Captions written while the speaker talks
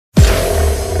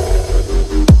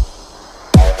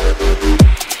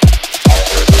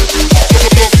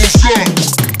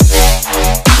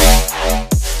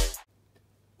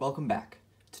Welcome back.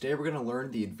 Today we're going to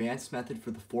learn the advanced method for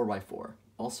the 4x4,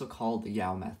 also called the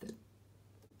Yao method.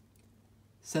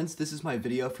 Since this is my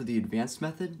video for the advanced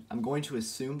method, I'm going to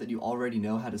assume that you already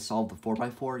know how to solve the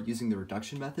 4x4 using the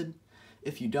reduction method.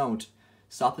 If you don't,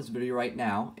 stop this video right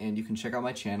now and you can check out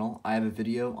my channel. I have a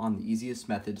video on the easiest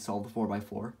method to solve the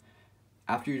 4x4.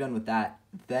 After you're done with that,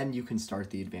 then you can start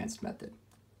the advanced method.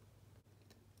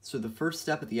 So the first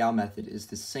step of the Yao method is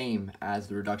the same as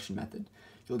the reduction method.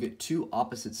 You'll get two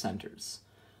opposite centers.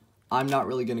 I'm not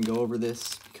really going to go over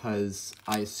this because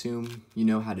I assume you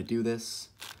know how to do this.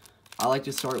 I like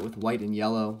to start with white and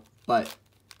yellow, but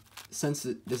since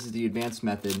this is the advanced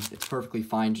method, it's perfectly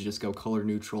fine to just go color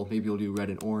neutral. Maybe you'll do red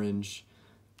and orange,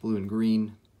 blue and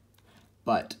green,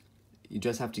 but you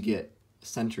just have to get a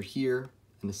center here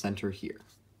and a center here.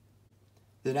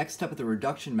 The next step of the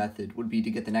reduction method would be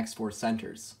to get the next four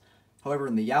centers. However,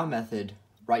 in the Yao method,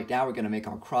 right now we're going to make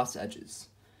our cross edges.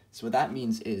 So what that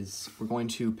means is we're going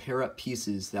to pair up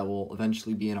pieces that will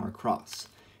eventually be in our cross.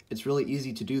 It's really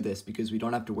easy to do this because we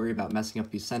don't have to worry about messing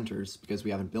up these centers because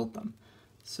we haven't built them.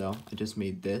 So I just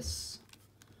made this,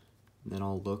 and then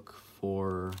I'll look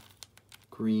for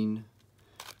green,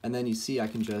 and then you see I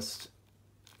can just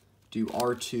do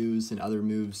R2s and other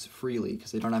moves freely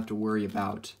because I don't have to worry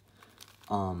about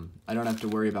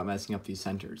messing up these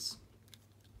centers.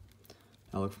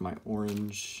 I'll look for my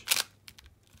orange,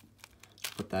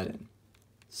 put that in.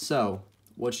 So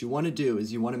what you want to do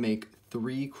is you want to make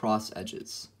 3 cross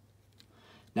edges.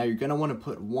 Now you're going to want to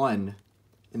put one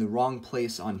in the wrong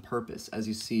place on purpose. As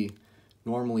you see,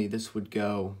 normally this would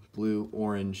go blue,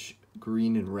 orange,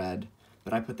 green, and red,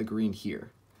 but I put the green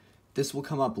here. This will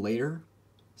come up later,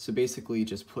 so basically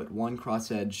just put one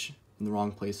cross edge in the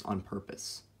wrong place on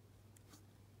purpose.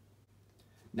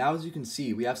 Now as you can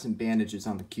see, we have some bandages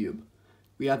on the cube.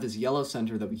 We have this yellow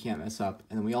center that we can't mess up,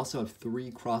 and then we also have 3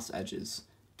 cross edges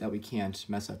that we can't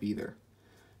mess up either.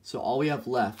 So all we have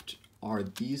left are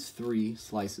these 3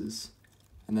 slices,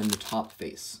 and then the top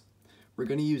face. We're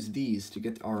going to use these to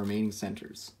get our remaining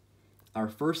centers. Our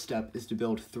first step is to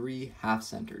build 3 half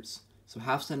centers. So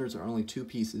half centers are only 2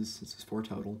 pieces, this is 4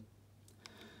 total.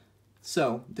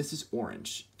 So this is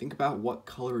orange. Think about what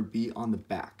color would be on the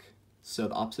back. So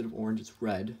the opposite of orange is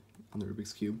red on the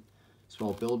Rubik's Cube. So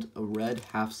I'll build a red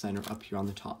half center up here on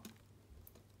the top.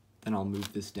 Then I'll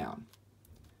move this down.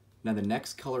 Now the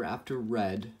next color after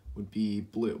red would be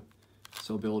blue.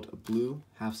 So I'll build a blue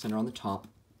half center on the top,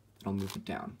 and I'll move it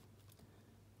down.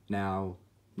 Now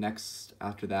next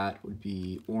after that would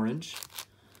be orange.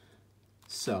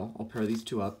 So I'll pair these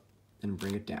 2 up and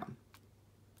bring it down.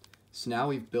 So now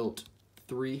we've built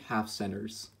 3 half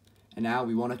centers, and now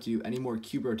we won't have to do any more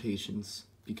cube rotations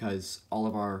because all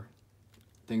of our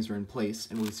things are in place,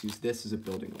 and we'll just use this as a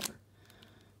building layer.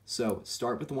 So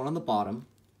start with the one on the bottom,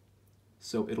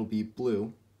 so it'll be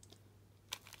blue.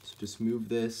 So just move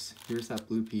this, here's that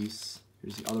blue piece,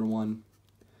 here's the other one,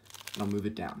 and I'll move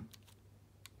it down.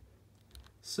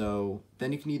 So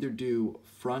then you can either do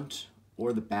front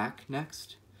or the back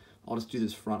next. I'll just do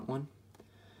this front one.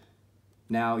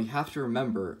 Now you have to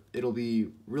remember, it'll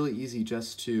be really easy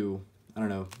just to, I don't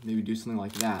know, maybe do something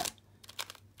like that,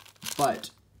 but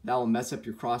that will mess up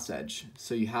your cross edge.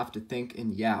 So you have to think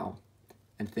in Yao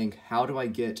and think, how do I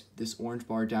get this orange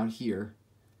bar down here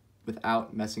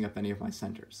without messing up any of my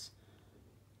centers?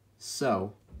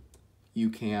 So you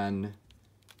can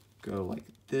go like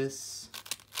this,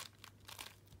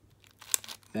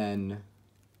 then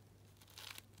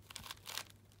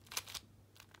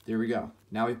there we go.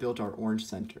 Now we've built our orange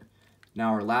center.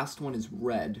 Now our last one is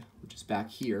red, which is back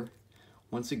here.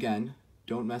 Once again,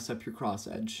 don't mess up your cross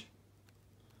edge.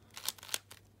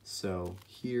 So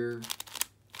here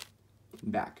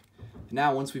and back. And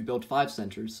now once we've built 5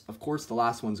 centers, of course the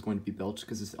last one's going to be built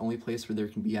because it's the only place where there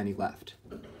can be any left.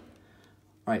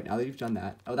 Alright, now that you've done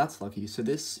that, oh that's lucky, so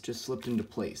this just slipped into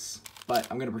place, but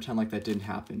I'm going to pretend like that didn't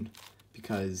happen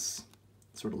because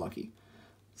it's sort of lucky.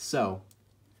 So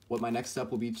what my next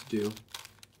step will be to do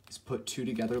is put 2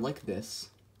 together like this,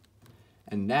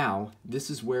 and now this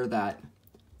is where that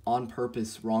on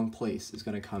purpose wrong place is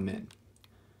going to come in.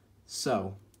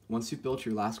 So once you've built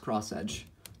your last cross edge,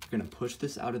 you're going to push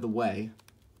this out of the way,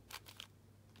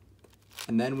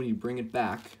 and then when you bring it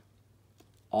back,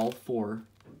 all 4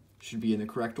 should be in the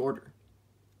correct order.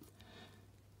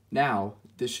 Now,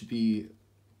 this should be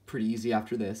pretty easy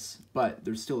after this, but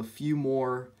there's still a few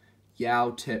more Yao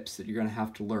tips that you're going to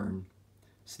have to learn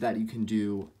so that you can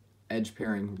do edge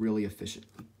pairing really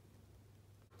efficiently.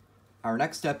 Our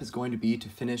next step is going to be to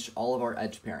finish all of our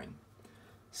edge pairing.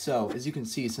 So, as you can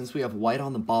see, since we have white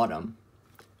on the bottom,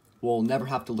 we'll never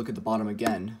have to look at the bottom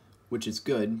again which is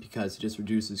good because it just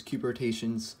reduces cube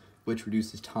rotations, which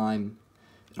reduces time.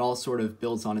 It all sort of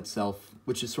builds on itself,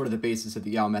 which is sort of the basis of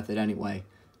the Yao method anyway,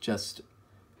 just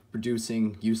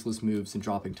reducing useless moves and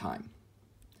dropping time.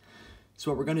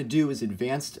 So what we're going to do is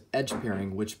advanced edge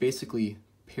pairing, which basically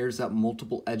pairs up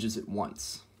multiple edges at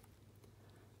once.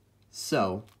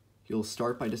 So you'll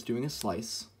start by just doing a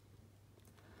slice.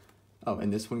 Oh,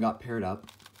 and this one got paired up.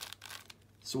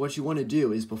 So what you want to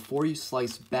do is before you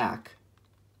slice back,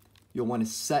 you'll want to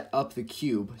set up the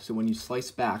cube so when you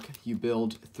slice back, you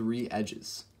build 3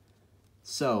 edges.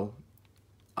 So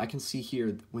I can see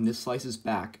here when this slices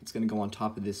back, it's going to go on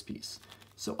top of this piece.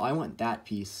 So I want that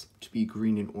piece to be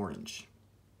green and orange.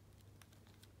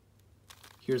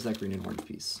 Here's that green and orange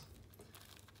piece.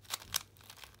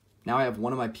 Now I have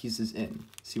one of my pieces in.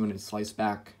 See, when it's sliced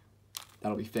back,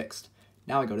 that'll be fixed.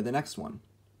 Now I go to the next one,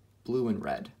 blue and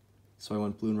red. So I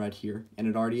want blue and red here, and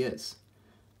it already is.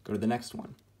 Go to the next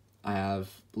one. I have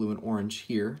blue and orange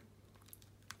here.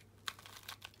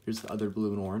 Here's the other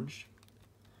blue and orange.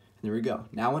 And there we go.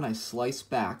 Now when I slice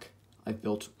back, I've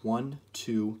built 1,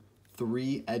 2,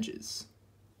 3 edges.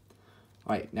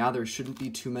 All right, now there shouldn't be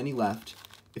too many left.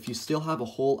 If you still have a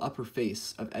whole upper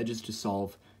face of edges to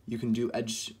solve, you can do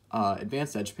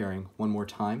advanced edge pairing one more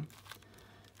time.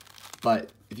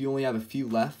 But if you only have a few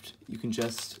left, you can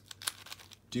just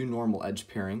do normal edge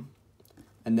pairing.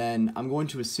 And then I'm going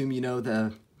to assume you know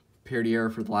the parity error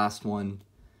for the last one.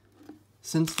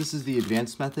 Since this is the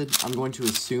advanced method, I'm going to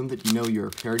assume that you know your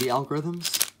parity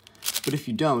algorithms. But if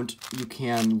you don't, you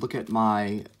can look at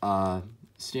my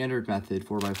standard method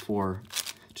 4x4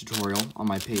 tutorial on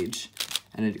my page,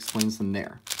 and it explains them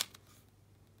there.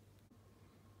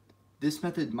 This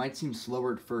method might seem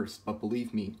slower at first, but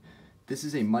believe me, this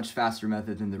is a much faster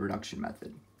method than the reduction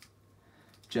method.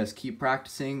 Just keep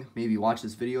practicing, maybe watch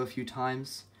this video a few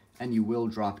times, and you will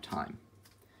drop time.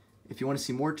 If you want to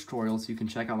see more tutorials, you can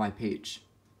check out my page.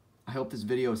 I hope this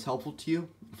video is helpful to you.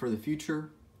 For the future,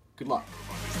 good luck.